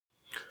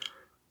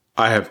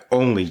I have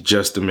only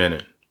just a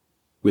minute,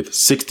 with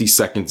 60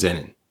 seconds in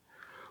it.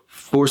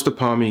 Forced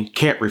upon me,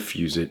 can't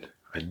refuse it.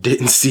 I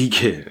didn't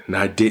seek it, and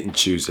I didn't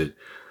choose it.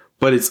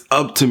 But it's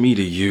up to me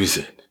to use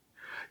it.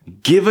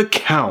 Give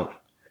account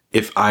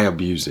if I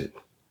abuse it.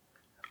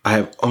 I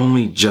have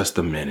only just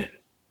a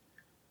minute,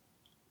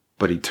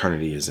 but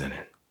eternity is in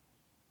it.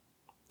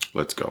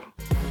 Let's go.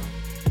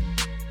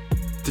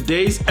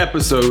 Today's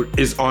episode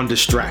is on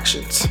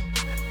distractions.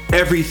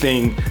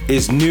 Everything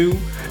is new.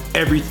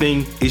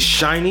 Everything is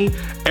shiny.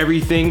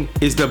 Everything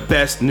is the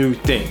best new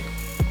thing.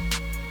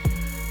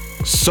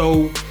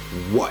 So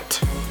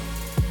what?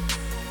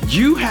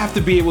 You have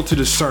to be able to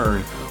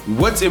discern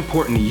what's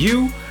important to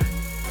you.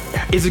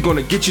 Is it going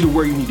to get you to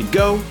where you need to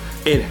go?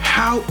 And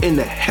how in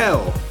the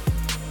hell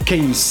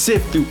can you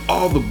sift through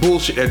all the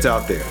bullshit that's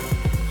out there?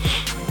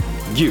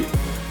 You,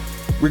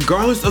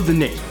 regardless of the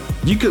name,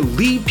 you could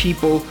lead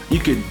people, you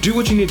could do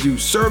what you need to do,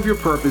 serve your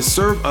purpose,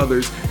 serve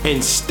others,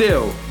 and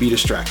still be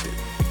distracted.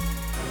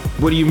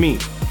 What do you mean?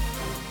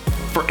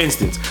 For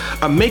instance,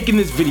 I'm making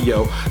this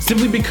video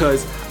simply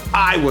because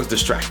I was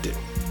distracted.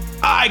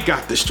 I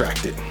got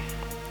distracted.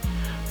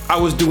 I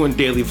was doing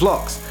daily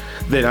vlogs.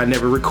 Then I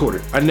never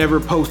recorded. I never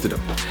posted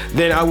them.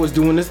 Then I was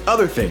doing this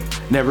other thing.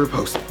 Never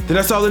posted. Then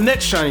I saw the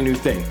next shiny new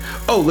thing.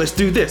 Oh, let's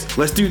do this.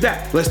 Let's do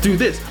that. Let's do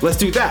this. Let's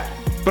do that.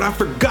 But I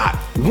forgot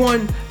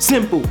one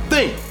simple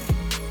thing.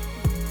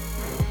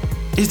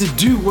 Is to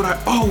do what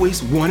I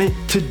always wanted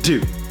to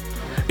do.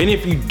 And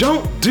if you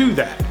don't do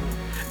that,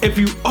 if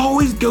you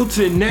always go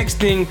to the next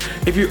thing,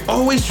 if you're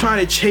always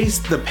trying to chase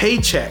the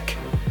paycheck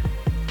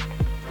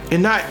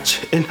and not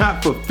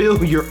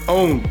fulfill your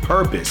own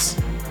purpose,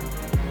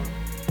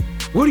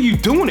 what are you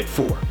doing it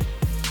for?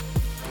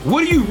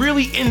 What are you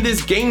really in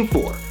this game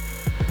for?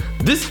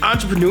 This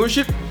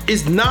entrepreneurship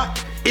is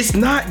not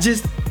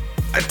just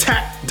a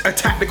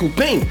tactical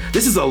thing.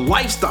 This is a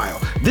lifestyle.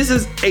 This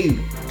is a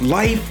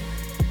lifestyle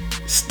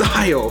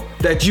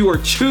that you are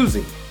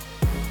choosing.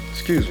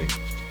 Excuse me.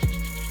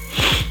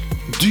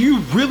 Do you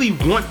really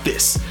want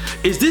this?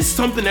 Is this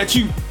something that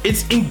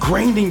it's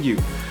ingrained in you?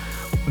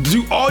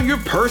 Do all your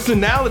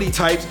personality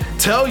types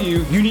tell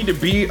you need to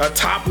be a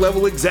top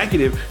level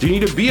executive? Do you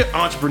need to be an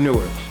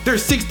entrepreneur?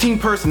 There's 16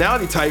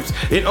 personality types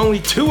and only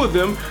 2 of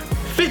them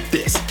fit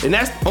this. And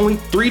that's only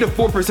 3 to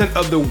 4%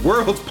 of the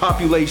world's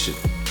population.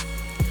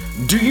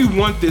 Do you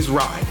want this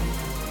ride?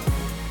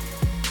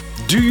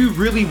 Do you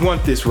really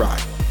want this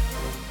ride?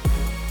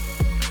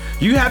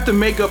 You have to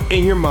make up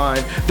in your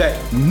mind that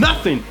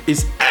nothing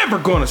is ever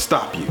going to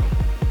stop you.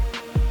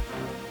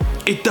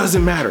 It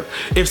doesn't matter.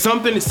 If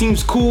something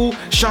seems cool,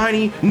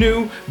 shiny,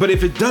 new, but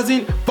if it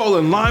doesn't fall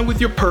in line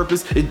with your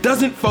purpose, it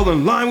doesn't fall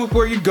in line with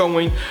where you're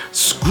going,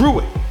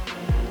 screw it.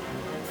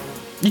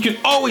 You can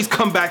always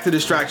come back to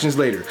distractions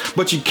later,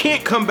 but you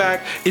can't come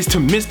back is to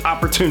missed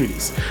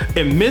opportunities.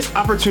 And missed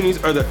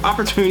opportunities are the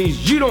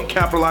opportunities you don't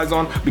capitalize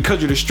on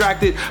because you're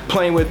distracted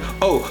playing with,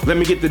 oh, let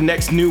me get the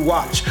next new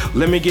watch.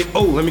 Let me get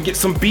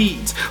some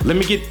beads. Let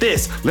me get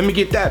this. Let me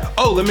get that.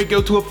 Oh, let me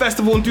go to a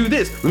festival and do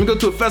this. Let me go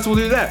to a festival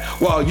and do that.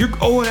 While you're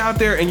going out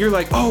there and you're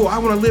like, oh, I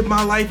want to live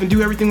my life and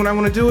do everything when I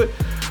want to do it.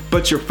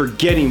 But you're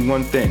forgetting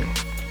one thing.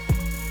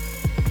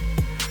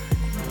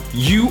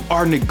 You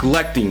are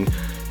neglecting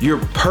your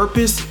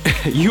purpose.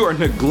 You are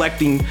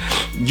neglecting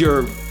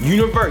your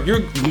universe.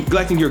 You're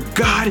neglecting your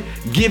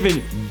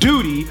God-given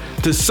duty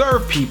to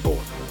serve people.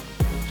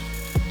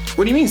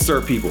 What do you mean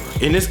serve people?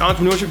 In this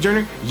entrepreneurship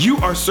journey, you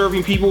are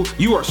serving people,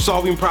 you are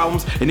solving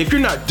problems, and if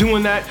you're not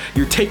doing that,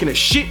 you're taking a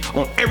shit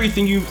on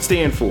everything you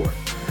stand for.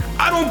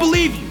 I don't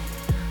believe you.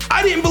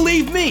 I didn't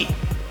believe me.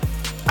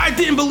 I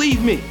didn't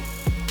believe me.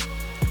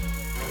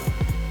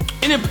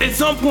 And at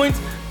some points,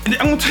 I'm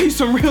gonna tell you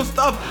some real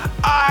stuff,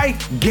 I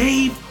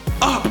gave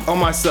up on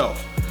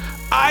myself.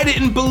 I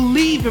didn't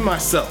believe in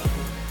myself.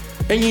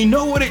 And you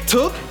know what it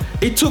took?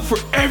 It took for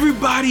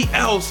everybody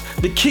else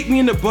to kick me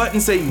in the butt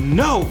and say,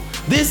 no,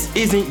 this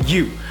isn't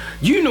you.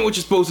 You know what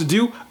you're supposed to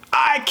do.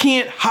 I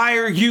can't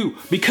hire you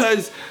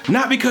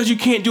not because you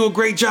can't do a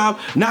great job,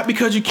 not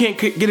because you can't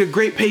get a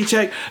great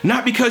paycheck,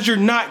 not because you're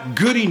not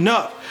good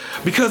enough.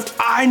 Because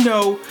I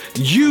know,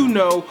 you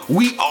know,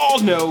 we all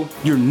know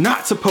you're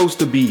not supposed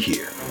to be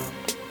here.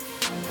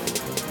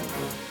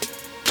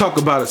 Talk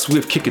about a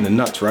swift kick in the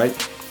nuts, right?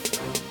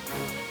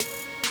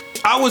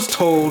 I was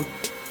told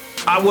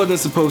I wasn't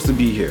supposed to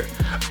be here.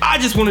 I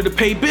just wanted to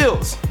pay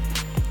bills.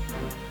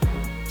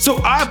 So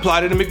I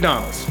applied to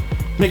McDonald's.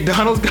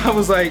 McDonald's guy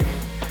was like,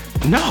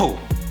 no,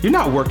 you're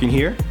not working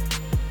here.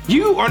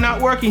 You are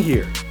not working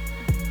here.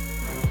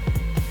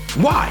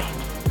 Why?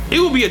 It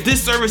will be a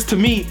disservice to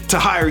me to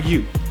hire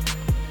you.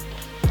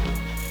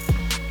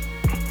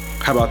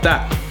 How about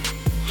that?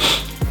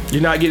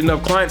 You're not getting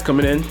enough clients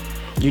coming in.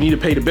 You need to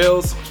pay the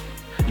bills.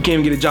 You can't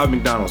even get a job at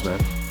McDonald's, man.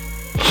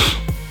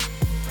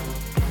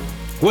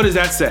 What does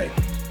that say?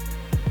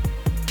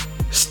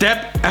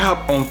 Step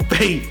out on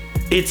faith.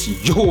 It's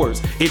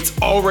yours. It's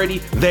already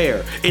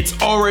there.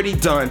 It's already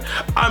done.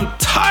 I'm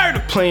tired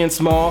of playing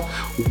small.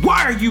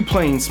 Why are you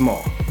playing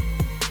small?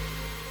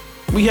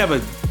 We have a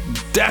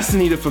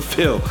destiny to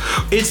fulfill.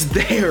 It's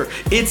there.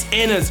 It's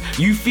in us.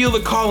 You feel the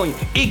calling.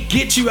 It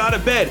gets you out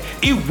of bed.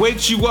 It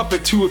wakes you up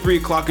at 2 or 3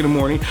 o'clock in the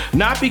morning,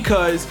 not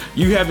because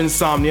you have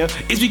insomnia.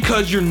 It's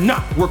because you're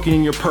not working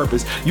in your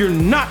purpose. You're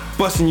not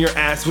busting your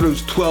ass for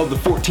those 12 to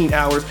 14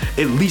 hours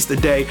at least a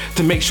day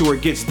to make sure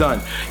it gets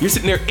done. You're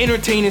sitting there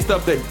entertaining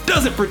stuff that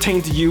doesn't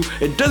pertain to you.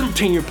 It doesn't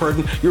pertain to your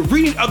person. You're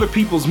reading other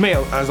people's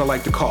mail, as I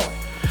like to call it.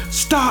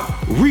 Stop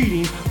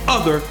reading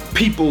other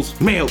people's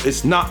mail.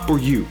 It's not for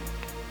you.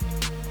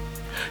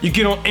 You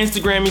get on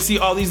Instagram and see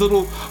all these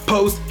little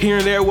posts here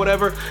and there,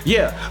 whatever.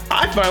 Yeah,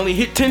 I finally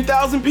hit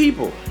 10,000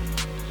 people.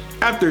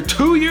 After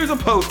 2 years of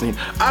posting,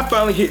 I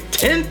finally hit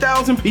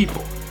 10,000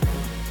 people.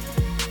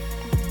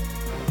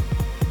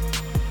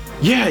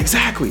 Yeah,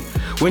 exactly.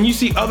 When you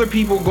see other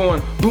people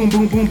going boom,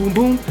 boom, boom, boom,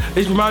 boom,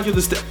 it reminds you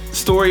of the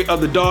story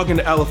of the dog and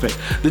the elephant.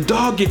 The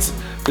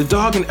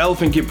dog and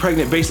elephant get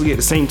pregnant basically at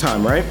the same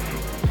time, right?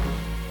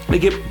 They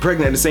get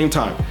pregnant at the same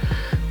time.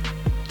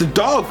 The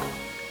dog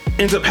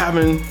ends up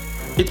having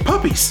its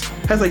puppies,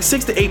 has like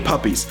 6 to 8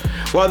 puppies,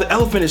 while the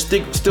elephant is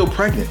still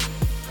pregnant.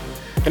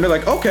 And they're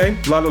like, okay,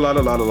 la la la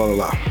la la la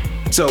la.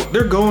 So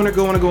they're going.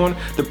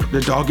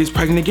 The dog gets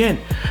pregnant again,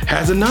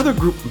 has another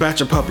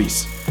batch of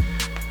puppies.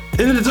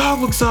 And then the dog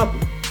looks up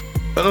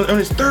on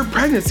his 3rd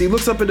pregnancy,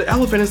 looks up at the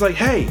elephant and is like,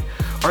 hey,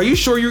 are you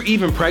sure you're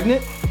even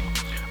pregnant?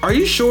 Are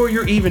you sure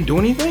you're even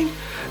doing anything?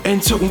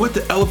 And so what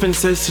the elephant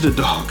says to the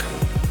dog,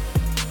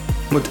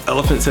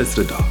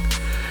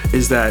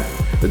 is that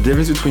the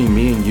difference between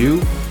me and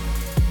you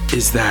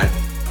is that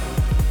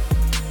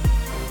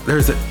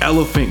there's an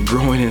elephant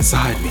growing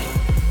inside me.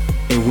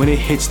 And when it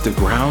hits the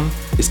ground,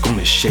 it's going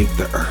to shake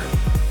the earth.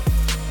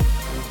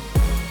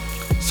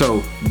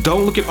 So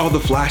don't look at all the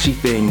flashy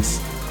things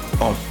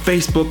on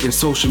Facebook and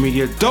social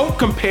media. Don't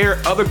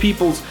compare other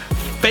people's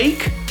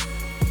fake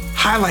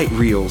highlight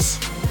reels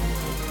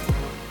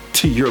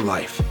to your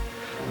life.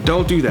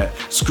 Don't do that.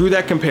 Screw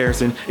that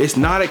comparison. It's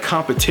not a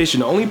competition.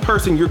 The only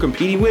person you're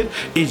competing with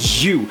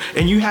is you.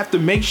 And you have to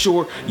make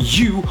sure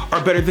you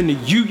are better than the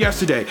you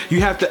yesterday.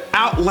 You have to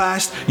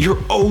outlast your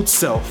old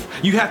self.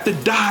 You have to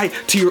die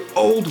to your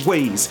old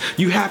ways.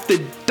 You have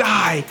to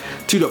die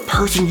to the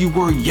person you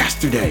were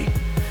yesterday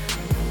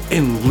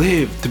and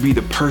live to be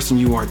the person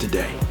you are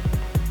today.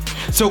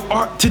 So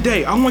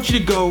today, I want you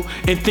to go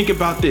and think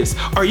about this.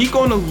 Are you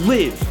going to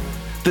live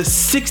the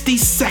 60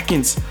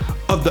 seconds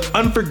of the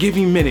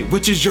unforgiving minute,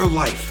 which is your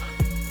life,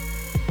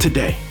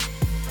 today?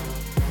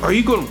 Are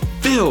you going to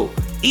fill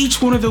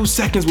each one of those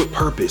seconds with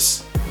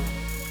purpose?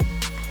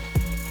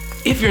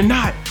 If you're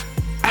not,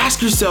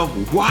 ask yourself,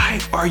 why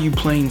are you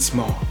playing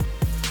small?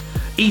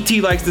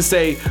 E.T. likes to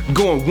say,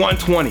 going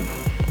 120.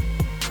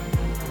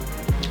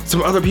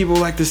 Some other people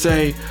like to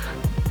say,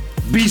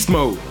 beast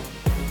mode.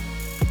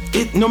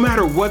 No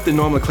matter what the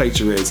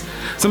nomenclature is.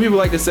 Some people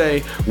like to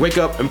say, wake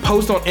up and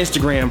post on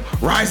Instagram,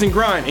 rise and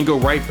grind, and go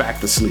right back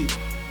to sleep.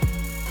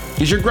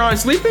 Is your grind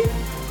sleeping?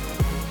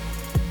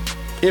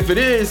 If it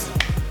is,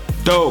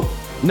 dope.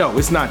 No,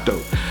 it's not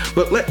dope.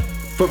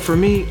 But for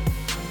me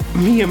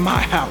and my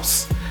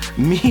house,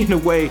 me and the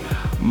way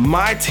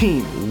my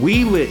team,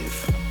 we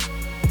live.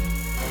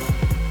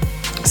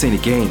 This ain't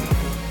a game.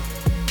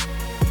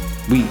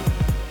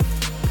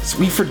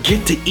 We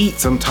forget to eat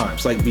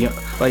sometimes. Like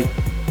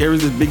there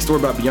was this big story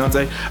about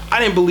Beyonce. I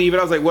didn't believe it.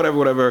 I was like,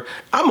 whatever.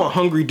 I'm a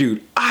hungry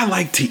dude. I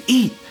like to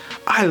eat.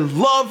 I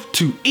love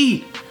to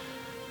eat.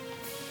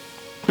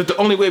 But the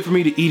only way for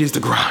me to eat is to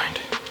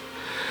grind.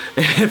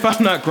 And if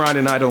I'm not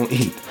grinding, I don't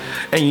eat.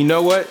 And you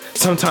know what?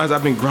 Sometimes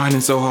I've been grinding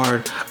so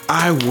hard,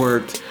 I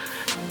worked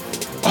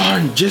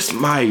on just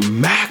my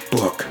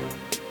MacBook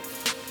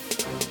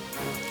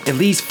at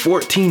least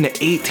 14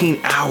 to 18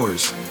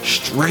 hours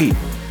straight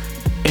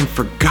and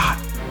forgot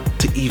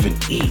to even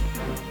eat.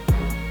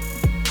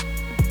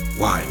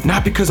 Why?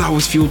 Not because I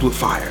was fueled with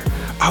fire.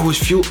 I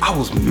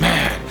was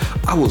mad.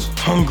 I was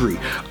hungry.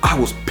 I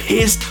was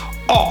pissed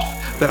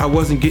off that I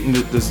wasn't getting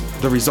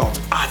the results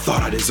I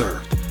thought I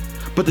deserved.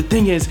 But the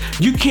thing is,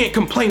 you can't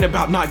complain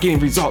about not getting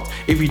results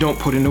if you don't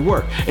put in the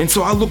work. And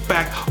so I look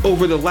back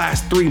over the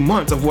last 3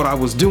 months of what I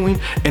was doing,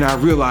 and I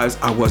realized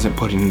I wasn't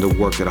putting in the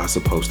work that I was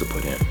supposed to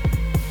put in.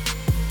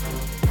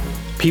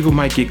 People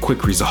might get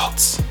quick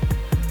results,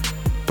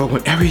 but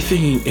when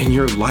everything in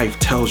your life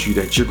tells you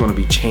that you're going to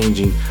be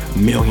changing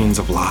millions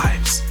of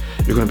lives,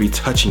 you're going to be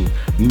touching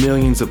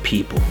millions of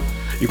people,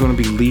 you're going to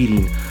be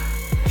leading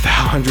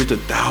hundreds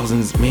of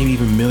thousands, maybe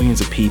even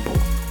millions of people,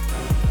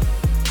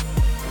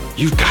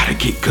 you've got to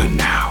get good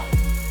now.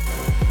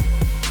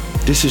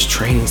 This is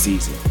training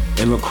season.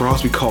 In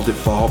lacrosse, we called it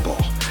fall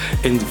ball.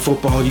 In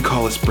football, you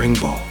call it spring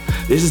ball.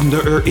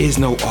 There is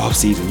no off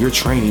season. You're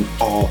training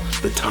all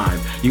the time.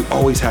 You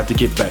always have to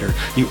get better.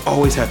 You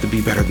always have to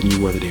be better than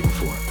you were the day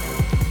before.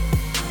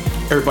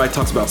 Everybody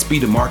talks about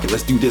speed of market.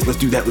 Let's do this, let's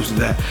do that, let's do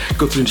that.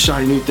 Go to the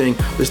shiny new thing.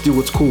 Let's do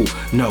what's cool.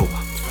 No,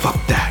 fuck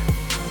that.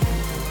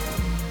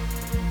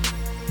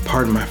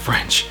 Pardon my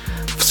French.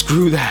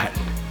 Screw that.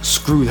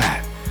 Screw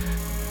that.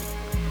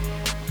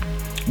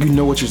 You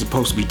know what you're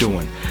supposed to be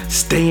doing.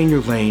 Stay in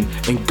your lane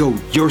and go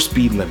your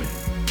speed limit.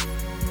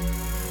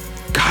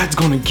 God's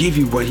gonna give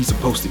you what he's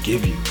supposed to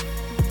give you.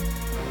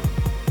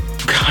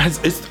 Guys,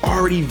 it's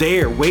already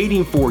there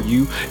waiting for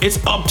you.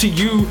 It's up to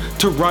you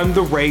to run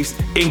the race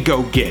and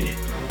go get it.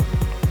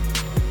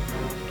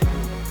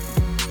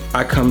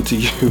 I come to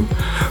you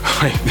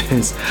like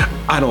this.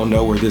 I don't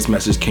know where this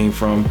message came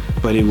from,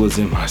 but it was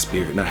in my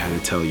spirit, and I had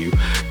to tell you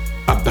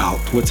about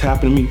what's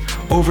happened to me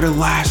over the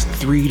last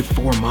 3 to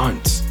 4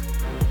 months.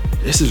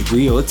 This is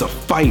real. It's a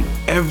fight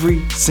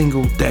every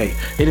single day.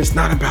 And it's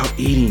not about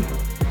eating.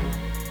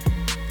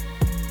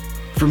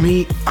 For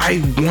me,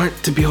 I want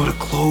to be able to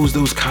close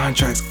those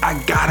contracts.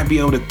 I gotta be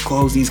able to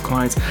close these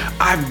clients.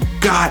 I've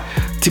got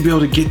to be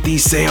able to get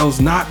these sales,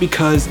 not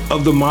because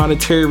of the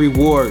monetary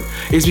reward.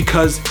 It's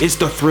because it's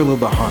the thrill of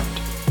the hunt.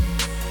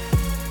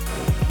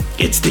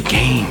 It's the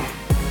game.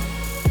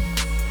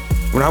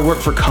 When I work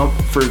for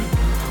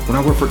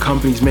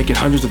companies making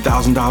hundreds of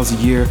thousands of dollars a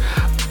year,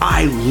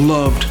 I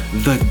loved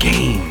the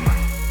game.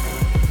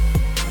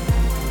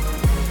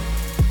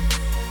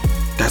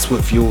 That's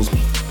what fuels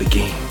me, the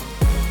game.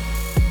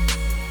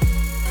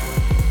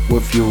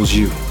 What fuels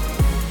you?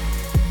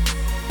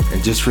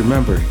 And just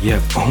remember, you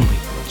have only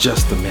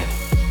just a minute.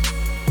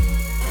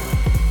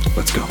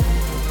 Let's go.